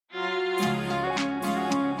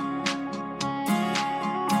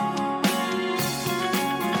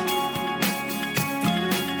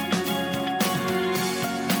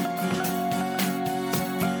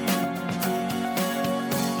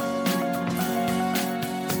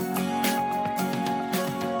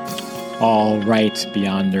All right,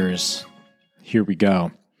 Beyonders, here we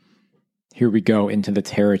go. Here we go into the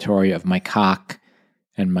territory of my cock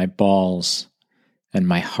and my balls and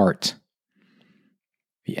my heart.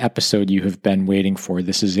 The episode you have been waiting for,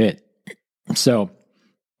 this is it. So,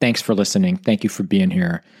 thanks for listening. Thank you for being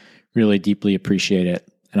here. Really deeply appreciate it.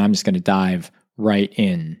 And I'm just going to dive right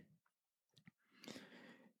in.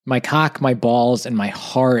 My cock, my balls, and my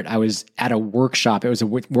heart. I was at a workshop. It was a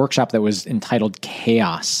workshop that was entitled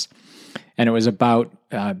Chaos. And it was about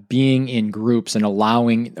being in groups and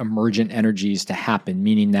allowing emergent energies to happen,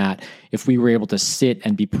 meaning that if we were able to sit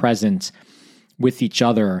and be present with each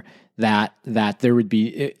other, that there would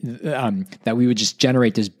be that we would just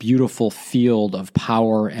generate this beautiful field of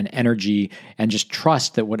power and energy, and just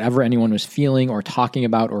trust that whatever anyone was feeling or talking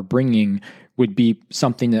about or bringing would be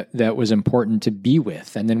something that was important to be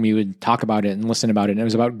with. And then we would talk about it and listen about it. And it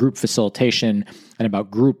was about group facilitation and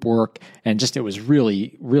about group work. And just, it was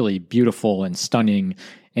really, really beautiful and stunning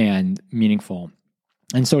and meaningful.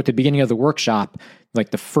 And so at the beginning of the workshop,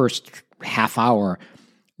 like the first half hour,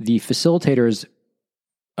 the facilitators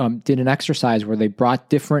did an exercise where they brought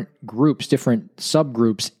different groups, different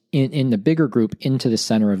subgroups in the bigger group into the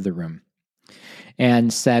center of the room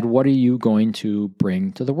and said, what are you going to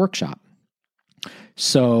bring to the workshop?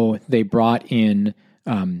 So they brought in,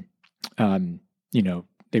 they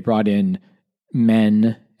brought in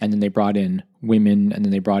men, and then they brought in women, and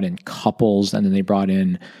then they brought in couples, and then they brought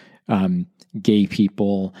in gay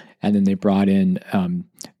people, and then they brought in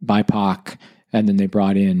BIPOC, and then they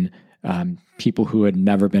brought in people who had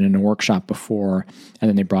never been in a workshop before, and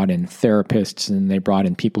then they brought in therapists, and then they brought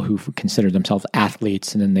in people who considered themselves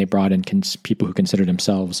athletes, and then they brought in people who considered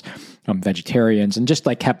themselves vegetarians, and just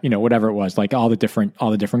like kept, whatever it was, like all the different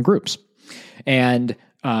groups. And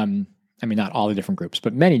not all the different groups,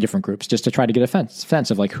 but many different groups, just to try to get a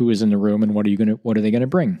sense of like who is in the room and what are they going to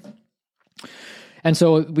bring. And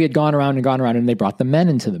so we had gone around, and they brought the men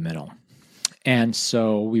into the middle. And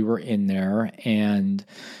so we were in there, and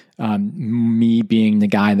me being the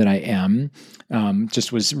guy that I am,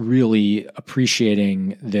 just was really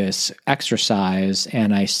appreciating this exercise.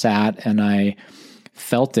 And I sat and I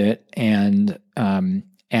felt it, and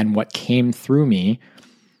what came through me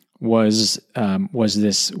was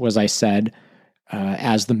I said,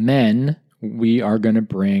 as the men, we are going to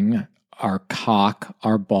bring our cock,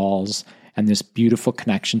 our balls, and this beautiful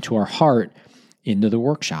connection to our heart into the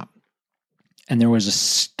workshop. And there was a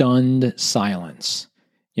stunned silence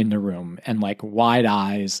in the room, and like wide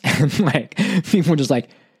eyes, and like people were just like,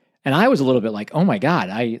 and I was a little bit like, oh my God,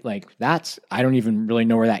 I don't even really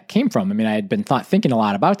know where that came from. I mean, I had been thinking a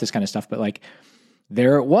lot about this kind of stuff, but like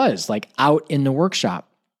there it was, like out in the workshop.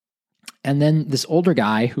 And then this older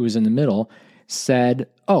guy who was in the middle said,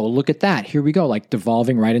 oh, look at that. Here we go. Like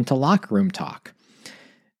devolving right into locker room talk.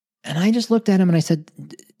 And I just looked at him and I said,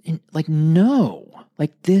 like, no,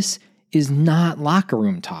 like this is not locker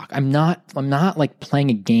room talk. I'm not like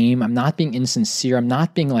playing a game. I'm not being insincere. I'm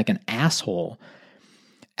not being like an asshole.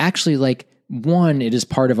 Actually, like, one, it is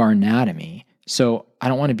part of our anatomy. So I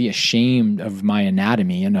don't want to be ashamed of my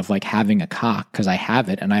anatomy and of like having a cock, because I have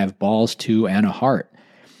it, and I have balls too, and a heart.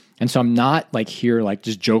 And so I'm not like here, like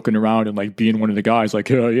just joking around and like being one of the guys like,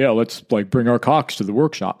 yeah, let's like bring our cocks to the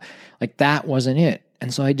workshop. Like that wasn't it.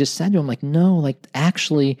 And so I just said to him, like, no, like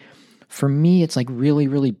actually for me, it's like really,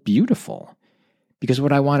 really beautiful, because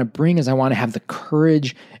what I want to bring is I want to have the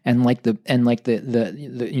courage and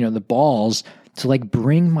the balls to like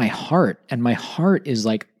bring my heart, and my heart is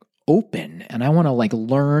like open, and I want to like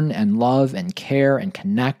learn and love and care and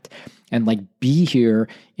connect and like be here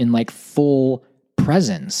in like full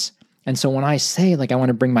presence. And so when I say like I want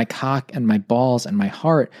to bring my cock and my balls and my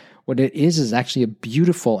heart, what it is actually a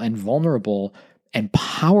beautiful and vulnerable and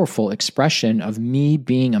powerful expression of me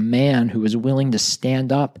being a man who is willing to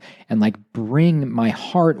stand up and like bring my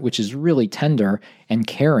heart, which is really tender and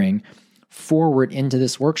caring, forward into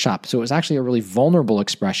this workshop. So it was actually a really vulnerable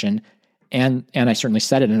expression, and I certainly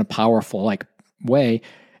said it in a powerful like way.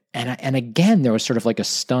 And again, there was sort of like a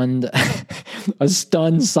stunned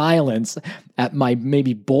silence at my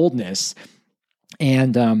maybe boldness,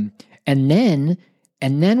 and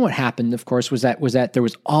then what happened, of course, was that there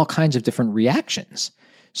was all kinds of different reactions.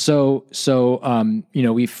 So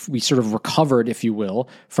we sort of recovered, if you will,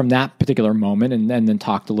 from that particular moment, and then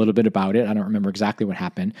talked a little bit about it. I don't remember exactly what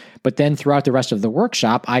happened, but then throughout the rest of the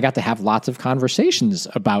workshop, I got to have lots of conversations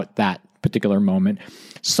about that particular moment.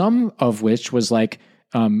 Some of which was like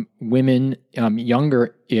women,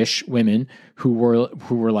 younger-ish women who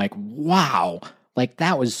were like, wow, like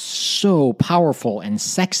that was so powerful and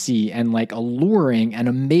sexy and like alluring and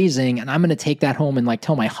amazing. And I'm going to take that home and like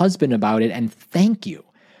tell my husband about it and thank you.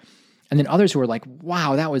 And then others who were like,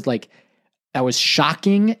 wow, that was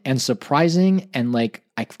shocking and surprising. And like,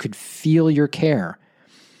 I could feel your care.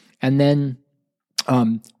 And then,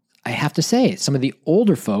 I have to say, some of the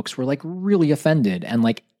older folks were like really offended and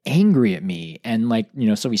like angry at me. And like,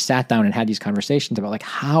 so we sat down and had these conversations about like,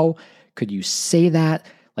 how could you say that?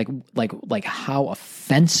 Like how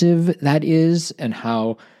offensive that is, and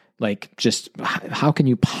how like, just how can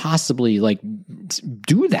you possibly like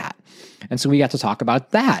do that? And so we got to talk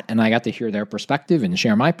about that, and I got to hear their perspective and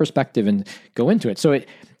share my perspective and go into it. So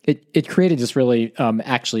it created this really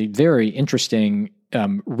actually very interesting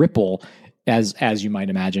ripple, as you might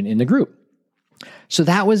imagine, in the group. So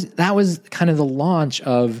that was kind of the launch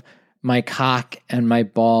of my cock and my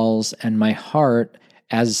balls and my heart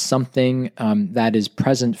as something that is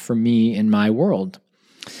present for me in my world.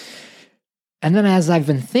 And then as I've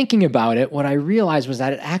been thinking about it, what I realized was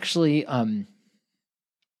that it actually,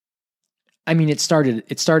 it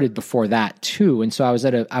started before that too. And so I was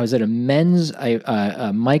at a men's,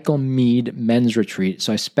 a Michael Meade men's retreat.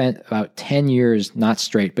 So I spent about 10 years, not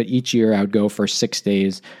straight, but each year I would go for 6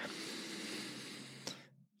 days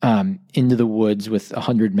into the woods with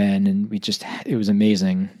 100 men. And it was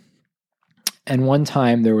amazing. And one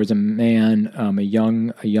time there was a man, a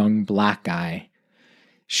young black guy,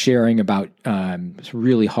 sharing about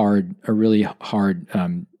really hard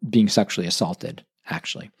being sexually assaulted,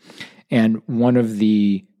 actually. And one of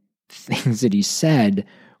the things that he said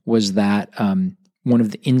was that one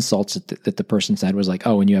of the insults that the person said was like,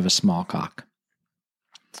 "Oh, and you have a small cock."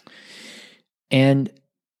 And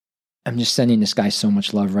I'm just sending this guy so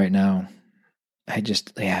much love right now.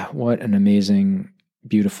 What an amazing,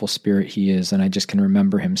 beautiful spirit he is. And I just can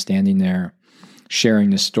remember him standing there sharing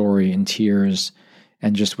this story in tears,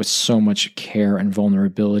 and just with so much care and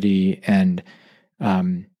vulnerability. And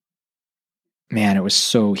man, it was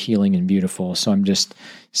so healing and beautiful. So I'm just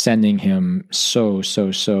sending him so,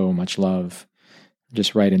 so, so much love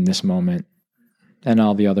just right in this moment, and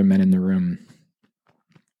all the other men in the room.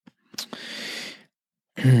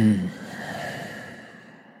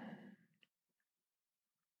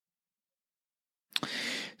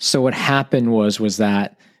 So what happened was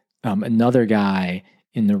that another guy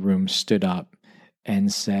in the room stood up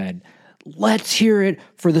and said, "Let's hear it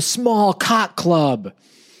for the Small Cock Club."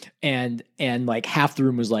 And like half the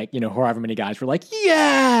room was like, however many guys were like,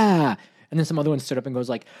 "Yeah." And then some other one stood up and goes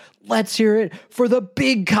like, "Let's hear it for the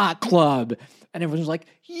Big Cock Club." And everyone was like,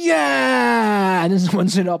 "Yeah." And then someone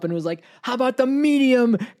stood up and was like, "How about the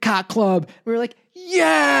Medium Cock Club?" And we were like,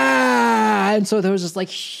 "Yeah." And so there was this like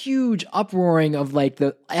huge uproaring of like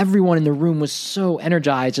everyone in the room was so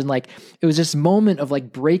energized. And like, it was this moment of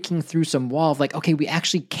like breaking through some wall of like, okay, we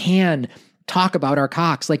actually can talk about our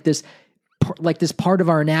cocks, like this part of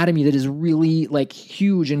our anatomy that is really like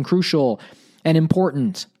huge and crucial and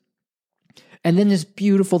important. And then this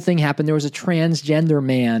beautiful thing happened. There was a transgender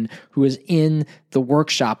man who was in the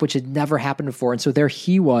workshop, which had never happened before. And so there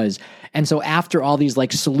he was. And so after all these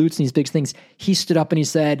like salutes and these big things, he stood up and he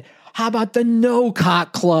said, "How about the No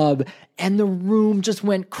Cock Club?" And the room just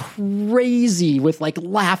went crazy with like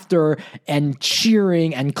laughter and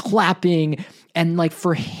cheering and clapping. And like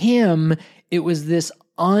for him, it was this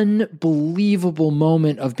unbelievable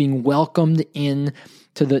moment of being welcomed in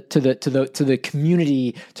to the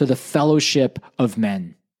community, to the fellowship of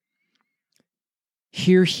men.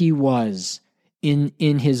 Here he was in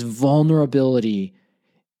his vulnerability,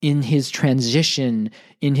 in his transition,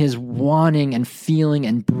 in his wanting and feeling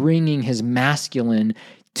and bringing his masculine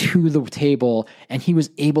to the table, and he was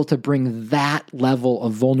able to bring that level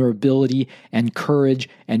of vulnerability and courage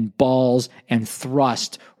and balls and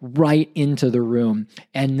thrust right into the room.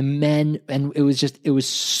 And the men, and it was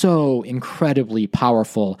so incredibly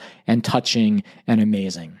powerful and touching and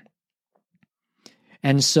amazing.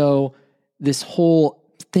 And so this whole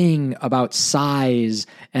thing about size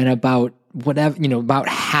and about whatever, about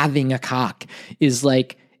having a cock is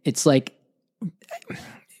like, it's like,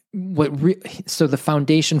 so the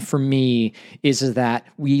foundation for me is that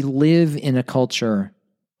we live in a culture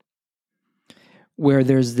where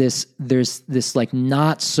there's this like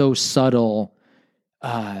not so subtle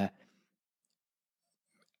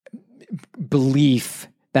belief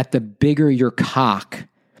that the bigger your cock,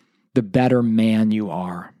 the better man you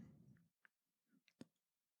are.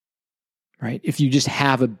 Right? If you just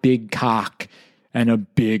have a big cock and a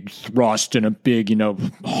big thrust and a big,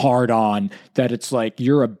 hard on, that it's like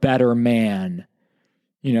you're a better man,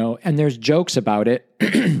 and there's jokes about it.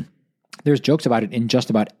 There's jokes about it in just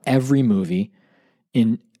about every movie,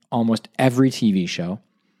 in almost every TV show.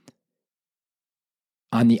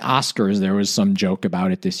 On the Oscars, there was some joke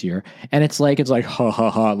about it this year. And it's like, ha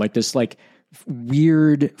ha ha, like this like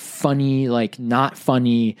weird, funny, like not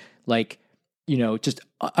funny, like, just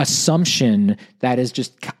assumption that is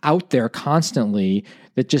just out there constantly,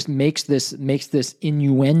 that just makes this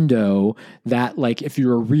innuendo that, like, if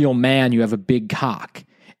you're a real man, you have a big cock.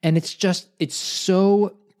 And it's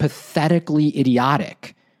so pathetically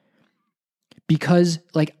idiotic, because,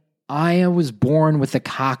 like, I was born with the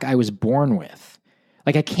cock I was born with.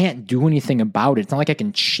 Like, I can't do anything about it. It's not like I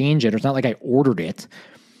can change it, or it's not like I ordered it.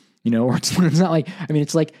 Or it's not like,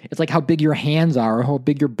 it's like how big your hands are, or how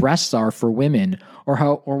big your breasts are for women,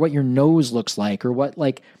 or what your nose looks like, or what,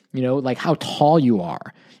 like, like how tall you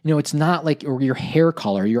are. It's not like, or your hair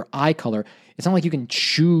color, your eye color. It's not like you can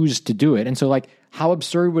choose to do it. And so, like, how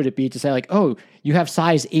absurd would it be to say, like, oh, you have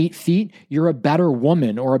size 8 feet, you're a better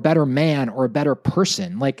woman or a better man or a better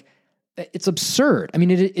person. Like, it's absurd.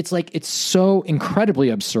 It's like, it's so incredibly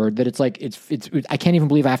absurd that it's like, it's I can't even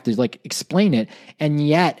believe I have to, like, explain it. And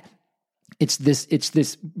yet it's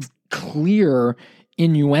this clear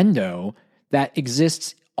innuendo that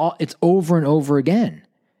exists. It's over and over again.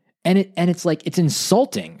 And it's like, it's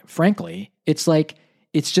insulting, frankly. It's like,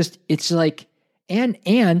 and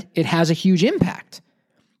it has a huge impact.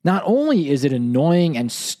 Not only is it annoying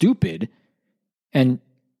and stupid, and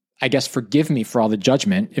I guess forgive me for all the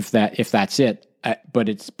judgment if that's it, but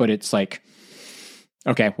it's like,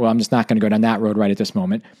 okay, well, I'm just not going to go down that road right at this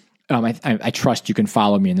moment. I trust you can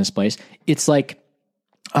follow me in this place. It's like,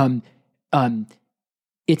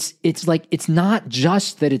 it's like, it's not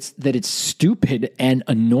just that it's stupid and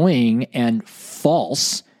annoying and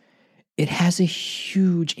false. It has a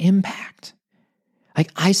huge impact.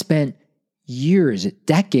 Like, I spent years,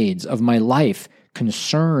 decades of my life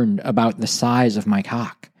concerned about the size of my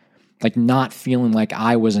cock, like not feeling like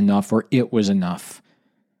I was enough or it was enough.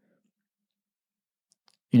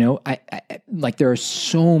 I like, there are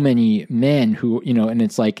so many men who, and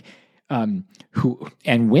it's like, who,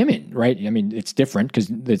 and women, right? It's different because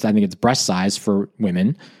I think it's breast size for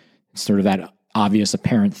women. It's sort of that obvious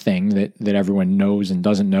apparent thing that everyone knows and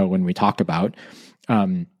doesn't know when we talk about.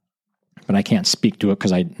 But I can't speak to it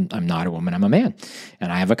because I'm not a woman, I'm a man,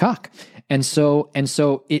 and I have a cock. And so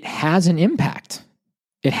it has an impact.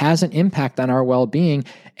 It has an impact on our well-being,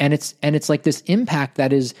 and it's like this impact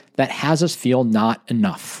that has us feel not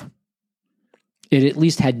enough. It at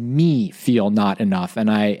least had me feel not enough,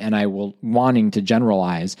 and I will wanting to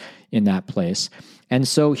generalize in that place. And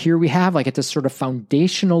so here we have, like, at this sort of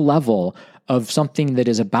foundational level of something that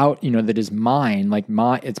is about, that is mine, like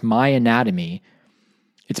it's my anatomy,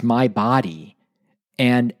 it's my body.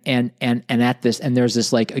 And at this, and there's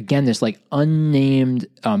this, like, again, this, like, unnamed,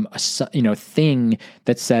 thing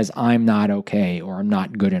that says I'm not okay or I'm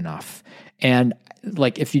not good enough. And,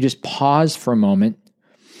 like, if you just pause for a moment,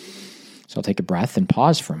 so I'll take a breath and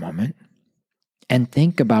pause for a moment and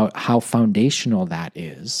think about how foundational that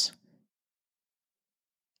is.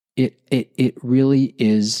 It really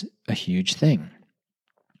is a huge thing.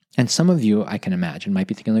 And some of you, I can imagine, might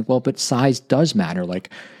be thinking, like, well, but size does matter. Like,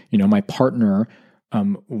 my partner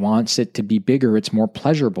wants it to be bigger. It's more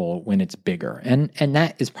pleasurable when it's bigger. And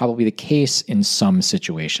that is probably the case in some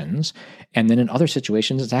situations. And then in other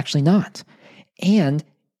situations, it's actually not. And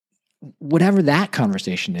whatever that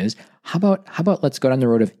conversation is, how about let's go down the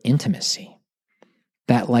road of intimacy?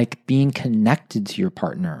 That, like, being connected to your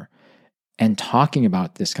partner and talking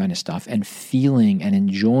about this kind of stuff and feeling and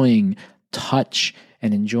enjoying touch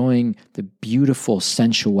and enjoying the beautiful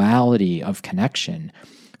sensuality of connection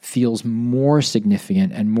feels more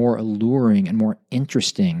significant and more alluring and more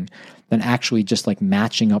interesting than actually just, like,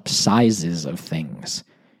 matching up sizes of things.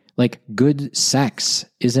 Like, good sex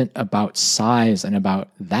isn't about size and about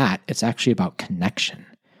that. It's actually about connection.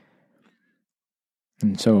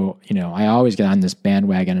 And so, I always get on this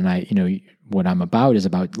bandwagon, and what I'm about is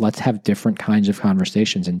about, let's have different kinds of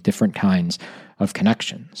conversations and different kinds of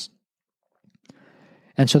connections.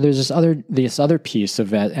 And so there's this other piece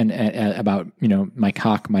of it, and about, my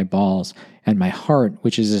cock, my balls, and my heart,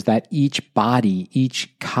 which is that each body,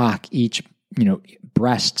 each cock, each,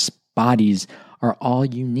 breasts, bodies are all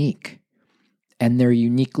unique, and they're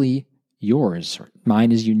uniquely yours.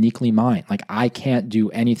 Mine is uniquely mine. Like, I can't do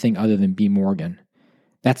anything other than be Morgan.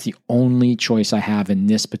 That's the only choice I have in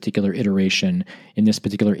this particular iteration, in this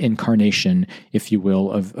particular incarnation, if you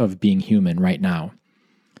will, of being human right now.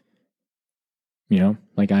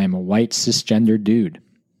 Like, I am a white cisgender dude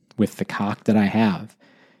with the cock that I have,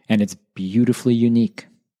 and it's beautifully unique.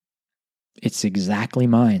 It's exactly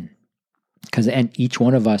mine. And each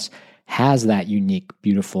one of us has that unique,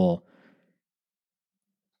 beautiful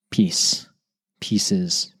pieces,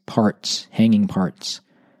 parts, hanging parts.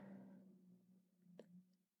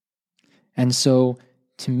 And so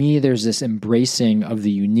to me, there's this embracing of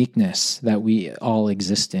the uniqueness that we all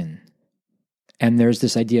exist in. And there's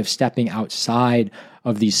this idea of stepping outside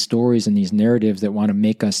of these stories and these narratives that want to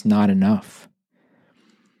make us not enough.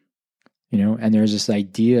 And there's this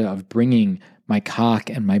idea of bringing my cock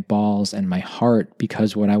and my balls and my heart,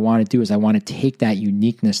 because what I want to do is I want to take that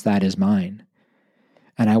uniqueness that is mine.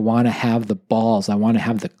 And I want to have the balls, I want to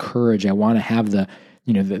have the courage, I want to have the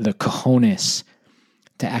cojones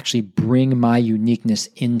to actually bring my uniqueness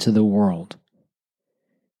into the world.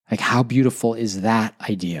 Like, how beautiful is that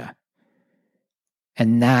idea?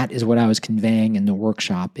 And that is what I was conveying in the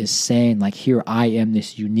workshop, is saying, like, here I am,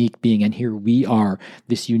 this unique being, and here we are,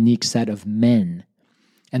 this unique set of men.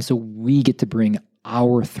 And so we get to bring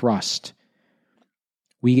our thrust.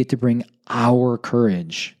 We get to bring our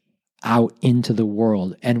courage out into the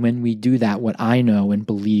world. And when we do that, what I know and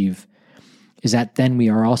believe is that then we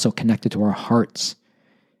are also connected to our hearts.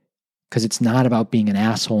 Because it's not about being an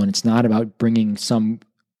asshole, and it's not about bringing some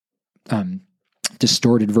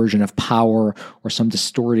distorted version of power or some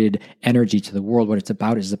distorted energy to the world. What it's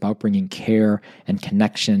about is about bringing care and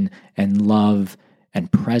connection and love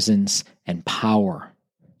and presence and power.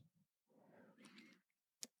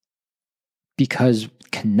 Because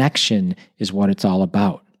connection is what it's all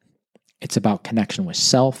about. It's about connection with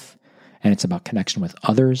self, and it's about connection with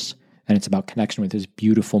others, and it's about connection with this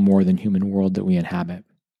beautiful, more than human world that we inhabit.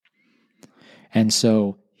 And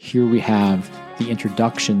so here we have the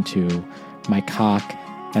introduction to my cock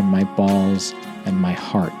and my balls and my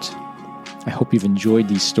heart. I hope you've enjoyed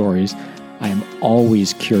these stories. I am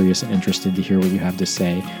always curious and interested to hear what you have to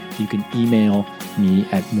say. You can email me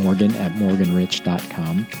at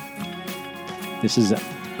morgan@morganrich.com. This is a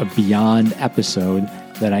beyond episode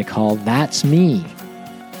that I call That's Me.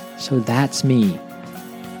 So that's me.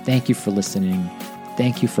 Thank you for listening.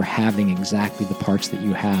 Thank you for having exactly the parts that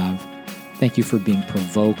you have. Thank you for being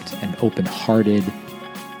provoked and open-hearted,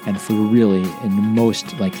 and for really, and most,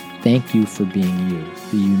 thank you for being you,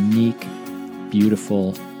 the unique,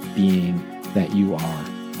 beautiful being that you are.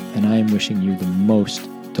 And I am wishing you the most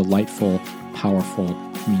delightful, powerful,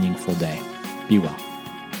 meaningful day. Be well.